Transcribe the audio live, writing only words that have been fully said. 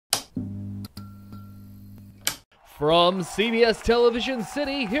From CBS Television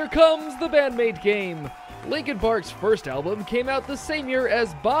City, here comes the Bandmate Game. Linkin Park's first album came out the same year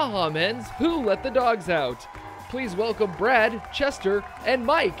as Baha Men's Who Let the Dogs Out. Please welcome Brad, Chester, and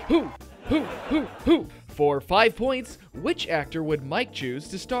Mike. Who? For 5 points, which actor would Mike choose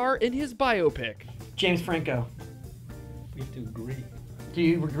to star in his biopic? James Franco. We have to agree. Do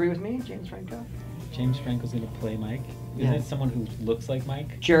you agree with me, James Franco? James Franco's gonna play Mike. Isn't it someone who looks like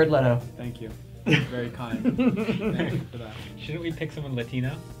Mike? Jared Leto. Thank you. Very kind. Thank you for that. Shouldn't we pick someone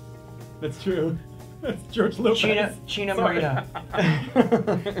Latino? That's true. That's George Lopez. Chino Marino.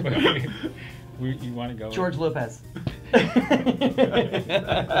 You want to go? George Lopez. Do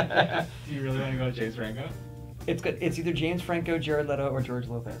you really want to go with James Franco? It's good. It's either James Franco, Jared Leto, or George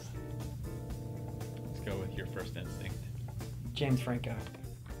Lopez. Let's go with your first instinct. James Franco.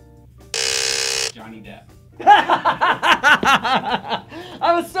 Johnny Depp.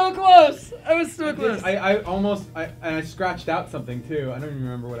 I was so close. I scratched out something too. I don't even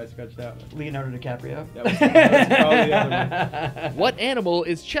remember what I scratched out. Leonardo DiCaprio. That was probably the other one. What animal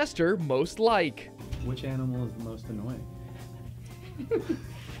is Chester most like? Which animal is the most annoying?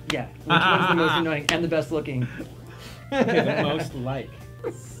 Yeah. Which one's the most annoying and the best looking? Okay, the most like.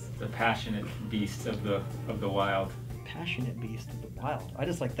 The passionate beast of the wild. Passionate beast of the wild. I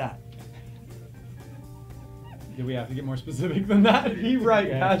just like that. Do we have to get more specific than that? He right,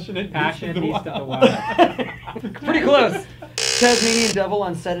 okay. Passionate beast of the wild. Pretty close. Tasmanian devil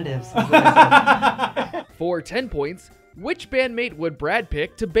on sedatives. For 10 points, which bandmate would Brad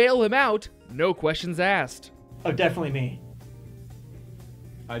pick to bail him out? No questions asked. Oh, definitely me.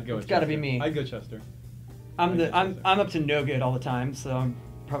 I'd go. It's got to be me. I'd go Chester. I'm up to no good all the time, so I'm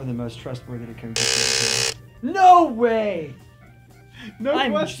probably the most trustworthy to come to. No way. No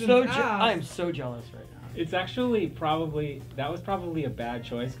questions asked. I am so jealous right now. It's actually that was probably a bad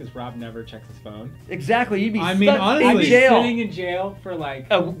choice because Rob never checks his phone. Exactly, you'd be honestly, in jail. Sitting in jail for like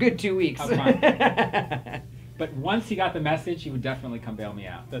a good 2 weeks. A month. But once he got the message, he would definitely come bail me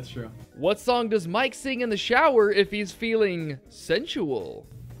out. That's true. What song does Mike sing in the shower if he's feeling sensual?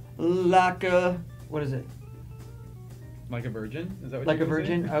 Like a, what is it? Like a virgin? Is that what like you're a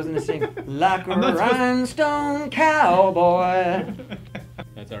virgin? say? I was gonna sing like a rhinestone cowboy.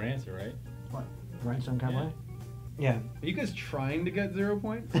 That's our answer, right? What? Rhinestone cowboy? Yeah. Are you guys trying to get 0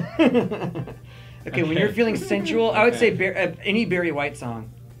 points? Okay, when you're feeling sensual, I would say any Barry White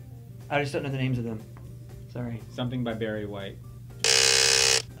song. I just don't know the names of them. Sorry. Something by Barry White.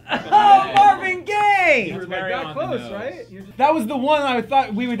 Oh, Marvin Gaye! You were like that close, right? That was the one I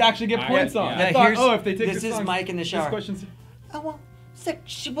thought we would actually get points on. Yeah, I thought, if they take this is song, Mike in the shower. I want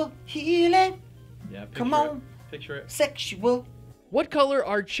sexual healing. Yeah, come on. Picture it. Sexual. What color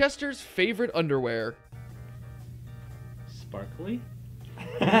are Chester's favorite underwear? Sparkly?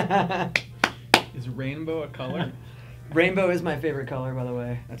 Is rainbow a color? Rainbow is my favorite color, by the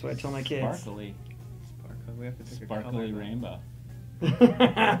way. That's what I tell my kids. Sparkly. We have to pick Sparkly a color. rainbow.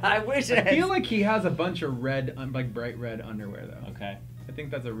 I wish I feel like he has a bunch of red, like bright red underwear, though. Okay. I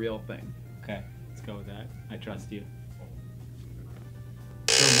think that's a real thing. Okay, let's go with that. I trust you.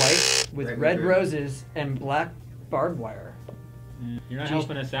 They're white with red roses and black barbed wire. You're not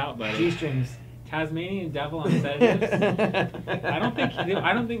helping us out, buddy. G-strings. Tasmanian devil on sedatives. I don't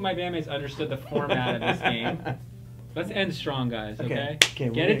think my bandmates understood the format of this game. Let's end strong, guys. Okay.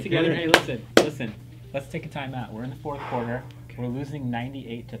 Get it together. Hey, listen. Let's take a timeout. We're in the fourth quarter. We're losing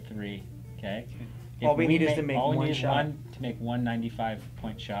 98-3. Okay. All we need is to make one shot. To make one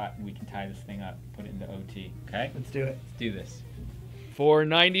 95-point shot, and we can tie this thing up. Put it into OT. Okay. Let's do it. Let's do this. For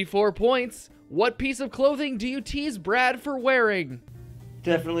 94 points, what piece of clothing do you tease Brad for wearing?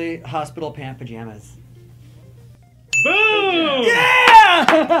 Definitely hospital pant pajamas. Boom! Yeah!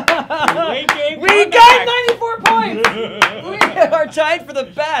 We got 94 points! We are tied for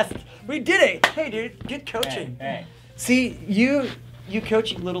the best. We did it. Hey, dude, good coaching. Hey. See, you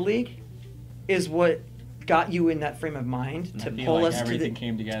coaching Little League is what got you in that frame of mind to pull us to the... Everything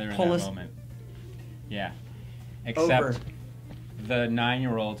came together in that moment. Yeah. Except over. The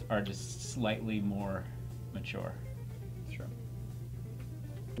 9-year-olds are just slightly more mature. Sure.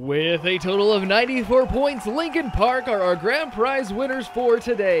 With a total of 94 points, Linkin Park are our grand prize winners for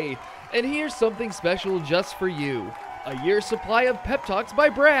today. And here's something special just for you. A year's supply of pep talks by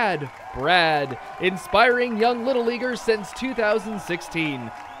Brad. Brad, inspiring young Little Leaguers since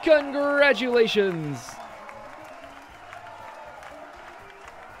 2016. Congratulations!